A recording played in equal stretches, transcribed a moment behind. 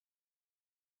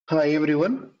Hi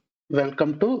everyone,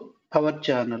 welcome to our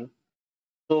channel.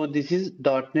 So this is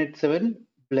 .NET 7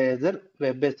 Blazor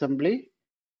WebAssembly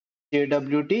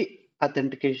JWT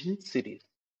authentication series.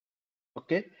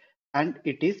 Okay, and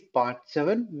it is part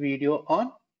 7 video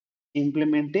on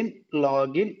implementing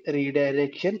login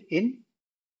redirection in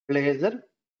Blazor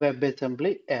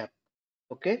WebAssembly app.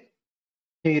 Okay,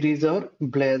 here is our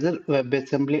Blazor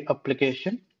WebAssembly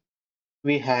application.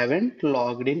 We haven't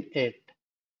logged in yet,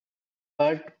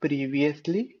 but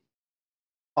previously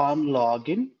on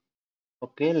login.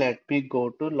 Okay, let me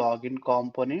go to login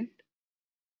component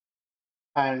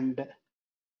and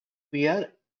we are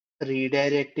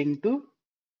redirecting to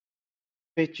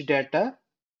fetch data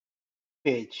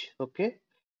page. Okay,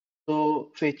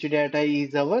 so fetch data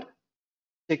is our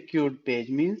secured page,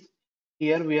 means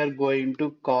here we are going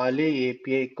to call a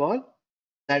API call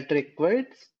that requires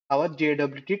our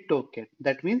JWT token.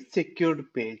 That means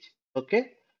secured page.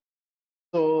 Okay,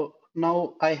 so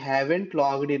now I haven't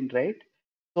logged in, right?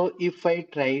 So if I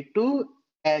try to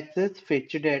access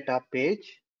fetch data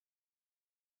page,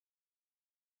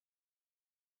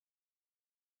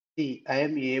 see, I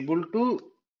am able to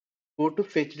go to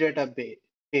fetch data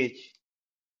page.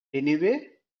 Anyway,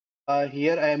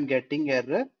 here I am getting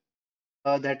error.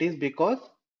 That is because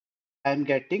I am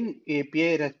getting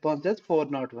API responses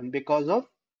 401 because of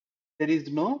there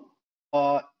is no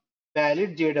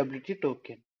valid JWT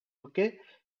token. Okay,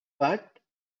 but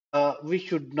we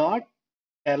should not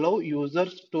allow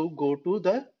users to go to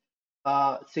the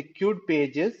secured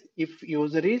pages if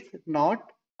user is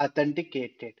not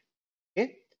authenticated.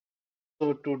 Okay,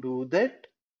 so to do that,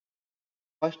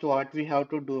 first what we have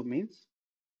to do means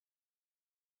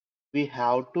we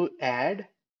have to add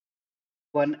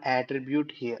one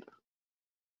attribute here,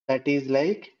 that is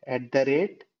like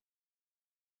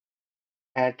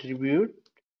 @attribute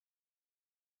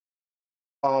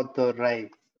authorize.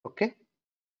 Okay,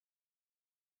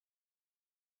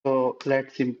 so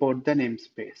let's import the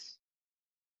namespace.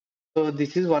 So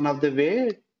this is one of the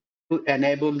way to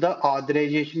enable the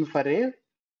authorization for a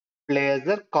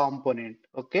Blazor component.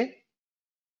 Okay,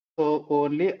 so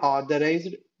only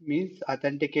authorized means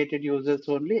authenticated users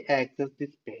only access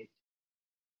this page.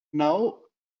 Now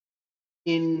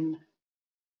in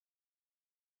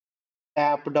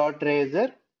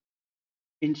app.razor,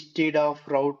 instead of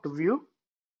route view,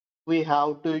 we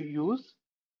have to use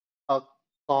a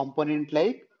component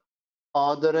like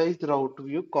authorized route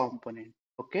view component.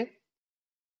 Okay,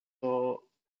 so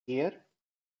here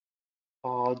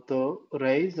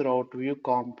authorized route view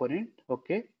component.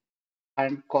 Okay,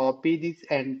 and copy this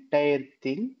entire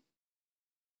thing,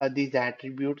 these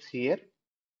attributes here,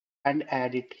 and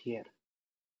add it here.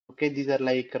 Okay, these are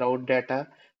like route data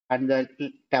and the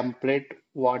template,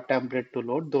 what template to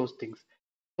load, those things.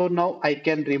 So now I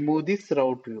can remove this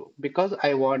route view because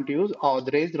I want to use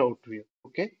authorized route view.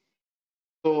 Okay,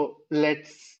 so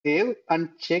let's save and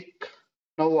check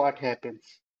now what happens.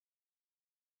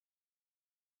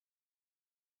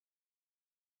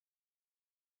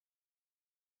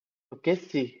 Okay,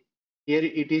 see, here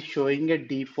it is showing a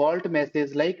default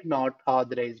message like not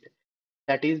authorized.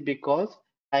 That is because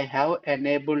I have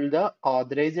enabled the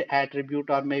authorized attribute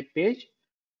on my page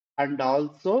and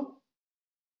also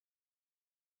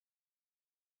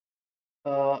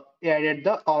added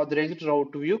the authorized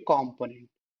route view component.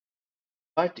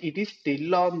 But it is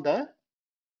still on the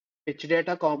fetch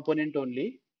data component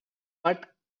only, but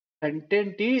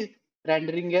content is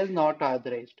rendering as not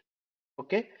authorized.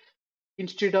 Okay,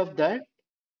 instead of that,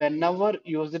 whenever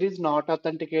user is not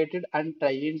authenticated and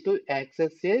trying to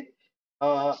access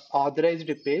a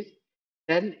authorized page,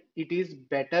 then it is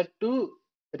better to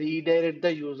redirect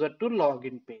the user to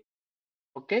login page.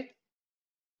 Okay,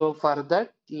 so for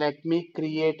that, let me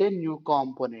create a new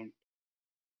component.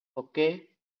 Okay,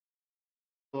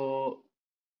 so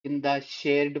in the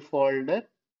shared folder,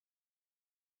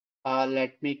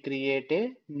 let me create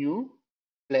a new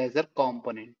Blazor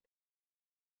component.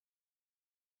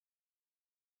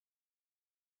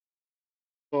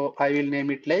 So I will name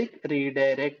it like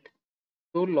redirect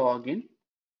to login.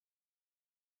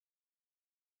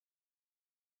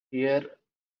 Here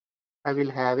I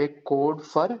will have a code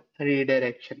for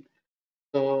redirection.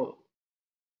 So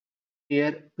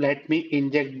here let me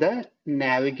inject the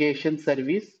navigation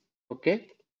service. Okay.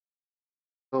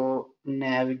 So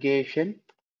navigation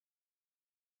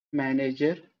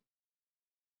manager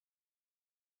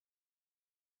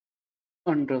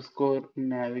underscore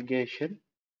navigation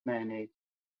manage.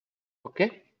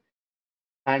 Okay.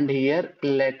 And here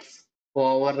let's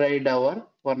override our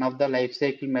one of the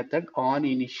lifecycle method on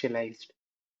initialized.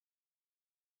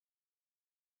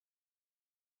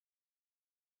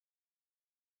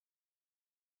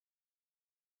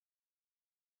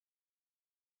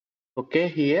 Okay,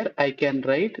 here I can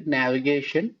write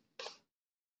navigation,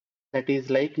 that is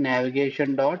like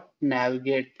navigation dot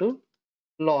navigate to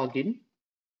login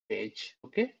page.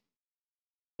 Okay,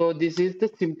 so this is the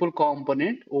simple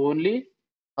component, only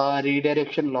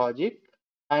redirection logic,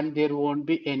 and there won't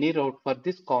be any route for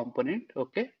this component.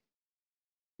 Okay,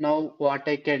 now what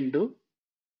I can do,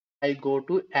 I go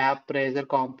to app browser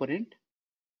component.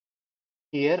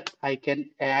 Here I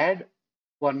can add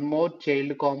one more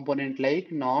child component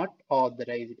like not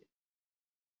authorized.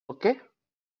 Okay,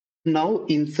 now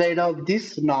inside of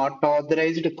this not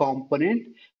authorized component,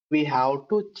 we have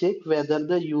to check whether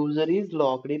the user is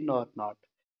logged in or not,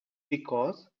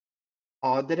 because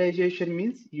authorization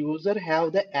means user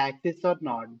have the access or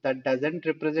not. That doesn't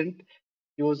represent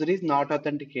user is not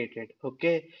authenticated.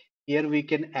 Okay, here we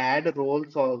can add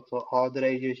roles also,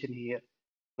 authorization here.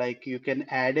 Like you can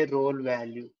add a role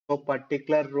value. So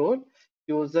particular role,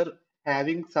 user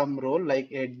having some role like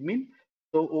admin.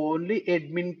 So only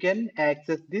admin can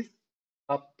access this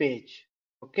page.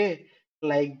 Okay,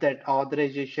 like that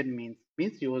authorization means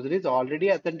user is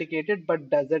already authenticated but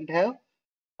doesn't have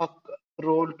a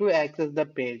role to access the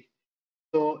page.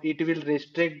 So it will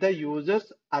restrict the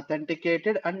users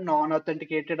authenticated and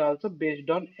non-authenticated also based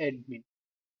on admin.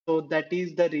 So that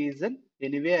is the reason.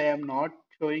 Anyway, I am not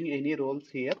showing any roles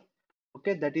here.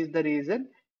 Okay, that is the reason.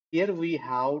 Here we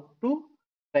have to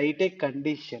write a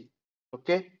condition.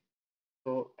 Okay,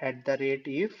 so at the rate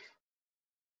if,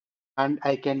 and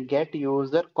I can get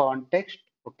user context.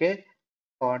 Okay,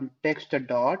 context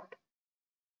dot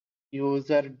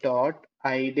user dot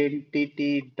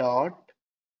identity dot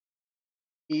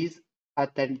is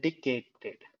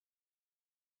authenticated.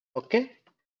 Okay,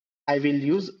 I will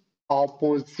use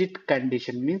opposite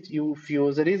condition, means if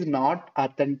user is not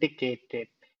authenticated.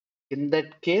 In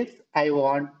that case, I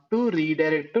want to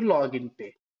redirect to login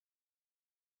page.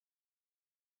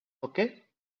 Okay.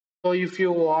 So if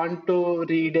you want to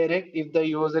redirect, if the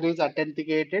user is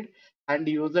authenticated and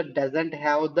user doesn't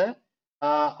have the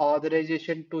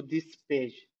authorization to this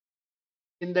page,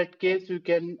 in that case, you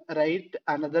can write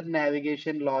another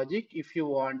navigation logic if you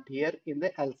want here in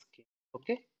the else case.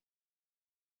 Okay.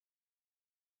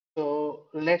 So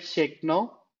let's check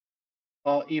now.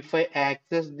 If I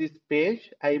access this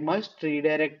page, I must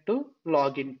redirect to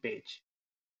login page.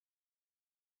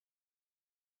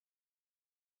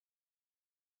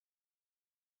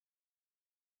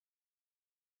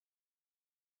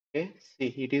 Okay,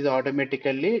 see it is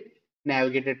automatically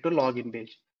navigated to login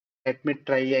page. Let me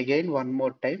try again one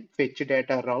more time. Fetch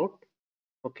data route.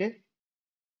 Okay,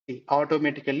 see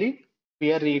automatically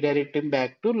we are redirecting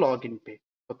back to login page.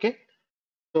 Okay,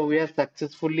 so we have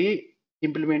successfully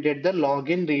implemented the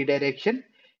login redirection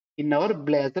in our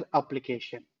Blazor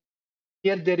application.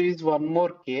 Here there is one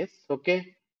more case.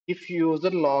 Okay, if user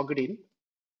logged in.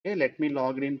 Okay, let me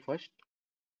log in first.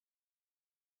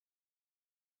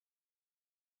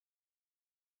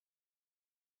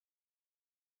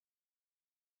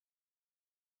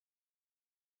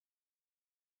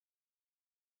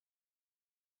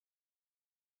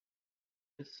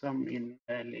 Some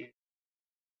invalid.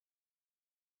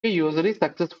 Okay, user is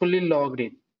successfully logged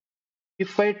in.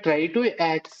 If I try to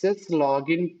access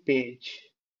login page,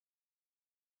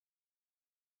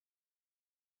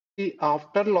 see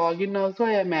after login also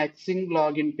I am accessing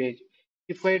login page.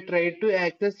 If I try to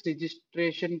access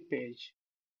registration page,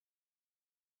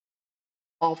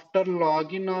 after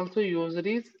login also user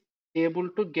is able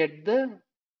to get the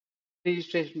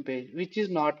registration page, which is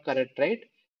not correct, right?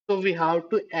 So we have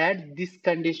to add this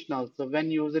condition also when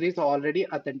user is already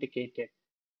authenticated.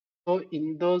 So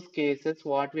in those cases,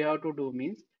 what we have to do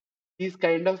means these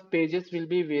kind of pages will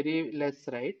be very less,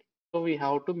 right? So we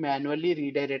have to manually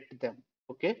redirect them.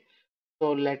 Okay.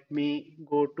 So let me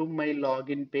go to my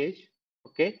login page.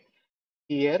 Okay.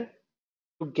 Here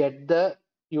to get the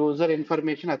user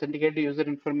information, authenticated user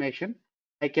information,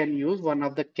 I can use one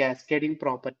of the cascading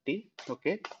property.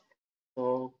 Okay.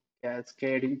 So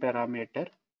cascading parameter,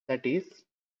 that is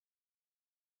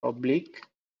public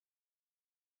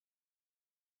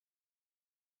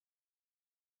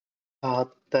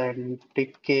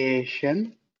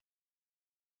authentication.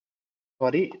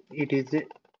 Sorry, it is a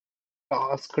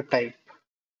task type.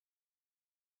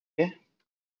 Okay,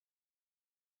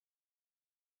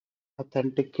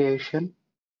 authentication,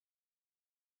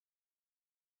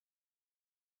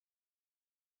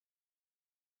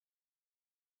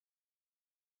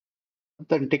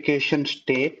 authentication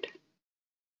state.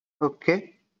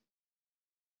 Okay,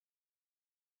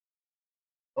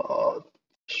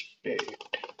 state.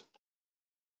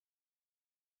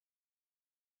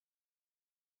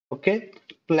 Okay,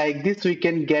 like this we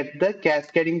can get the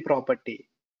cascading property.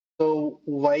 So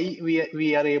why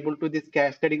we are able to this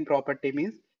cascading property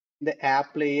means the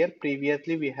app layer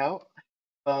previously we have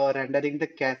rendering the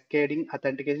cascading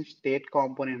authentication state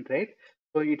component, right?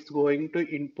 So it's going to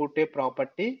input a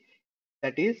property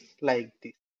that is like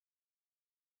this.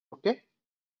 Okay.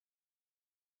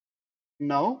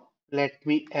 Now let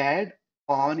me add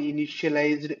on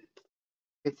initialized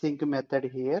async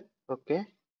method here. Okay.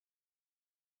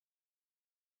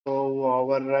 So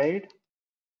override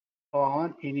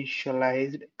on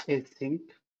initialized async.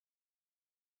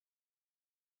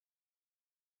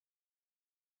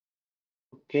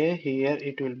 Okay, here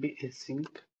it will be async,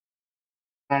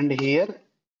 and here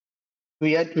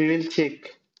we will check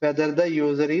whether the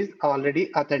user is already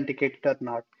authenticated or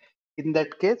not. In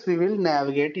that case, we will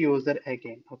navigate user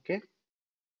again. Okay,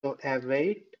 so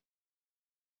await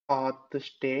auth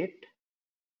state.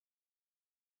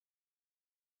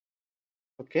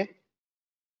 Okay,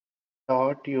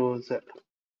 dot user.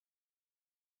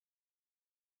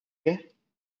 Okay,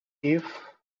 if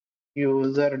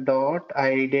user dot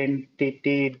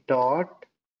identity dot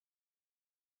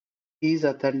is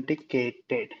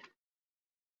authenticated,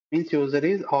 means user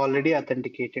is already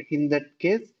authenticated. In that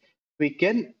case, we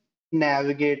can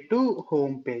navigate to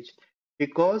home page,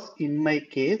 because in my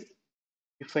case,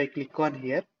 if I click on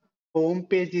here, home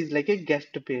page is like a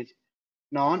guest page.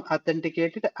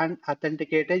 Non-authenticated and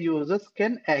authenticated users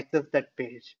can access that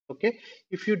page. Okay,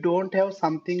 if you don't have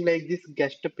something like this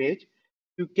guest page,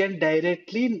 you can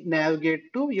directly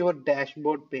navigate to your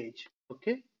dashboard page.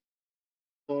 Okay,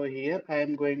 so here I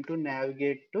am going to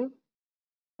navigate to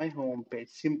my home page,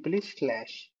 simply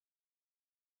slash.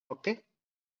 Okay,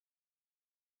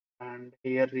 and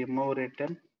here remove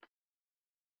return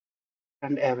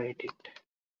and await it.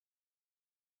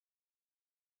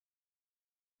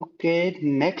 Okay,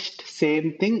 next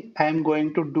same thing I am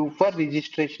going to do for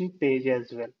registration page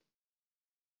as well.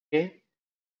 Okay,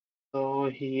 so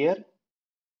here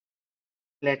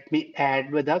let me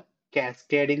add with a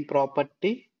cascading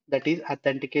property, that is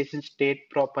authentication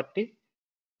state property.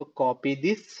 So copy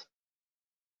this,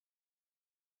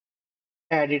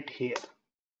 add it here.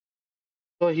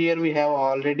 So here we have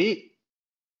already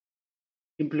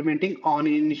implementing on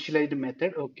initialized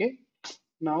method. Okay,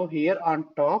 now here on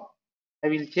top I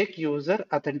will check user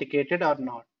authenticated or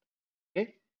not.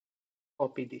 Okay,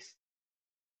 copy this.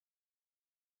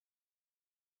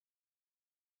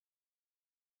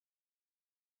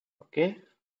 Okay,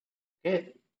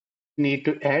 okay, need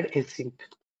to add async.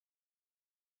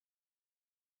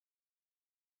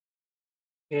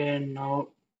 And now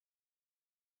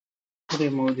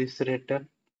remove this return.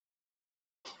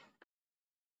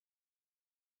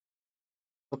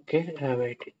 Okay,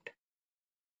 await it.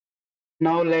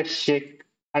 Now let's check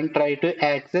and try to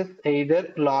access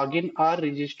either login or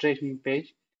registration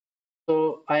page.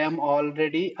 So I am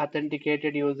already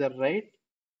authenticated user, right?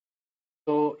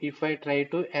 So if I try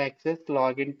to access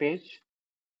login page,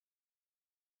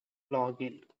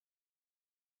 login,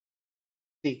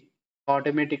 see,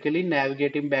 automatically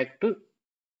navigating back to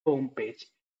home page.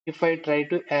 If I try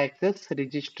to access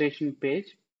registration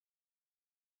page,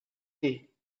 see,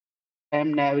 I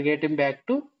am navigating back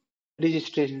to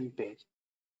registration page.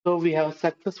 So we have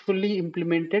successfully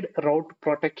implemented route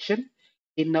protection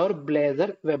in our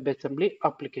Blazor WebAssembly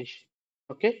application.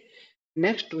 Okay.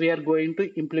 Next, we are going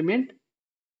to implement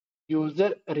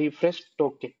user refresh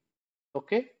token.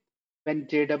 Okay. When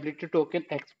JWT token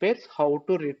expires, how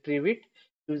to retrieve it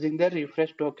using the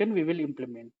refresh token we will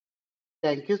implement.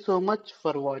 Thank you so much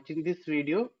for watching this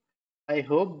video. I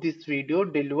hope this video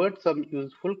delivered some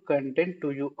useful content to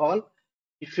you all.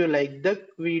 If you like the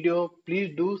video,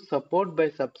 please do support by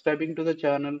subscribing to the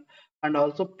channel, and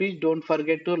also please don't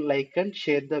forget to like and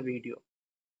share the video.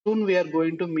 Soon we are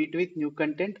going to meet with new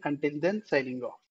content. Until then, signing off.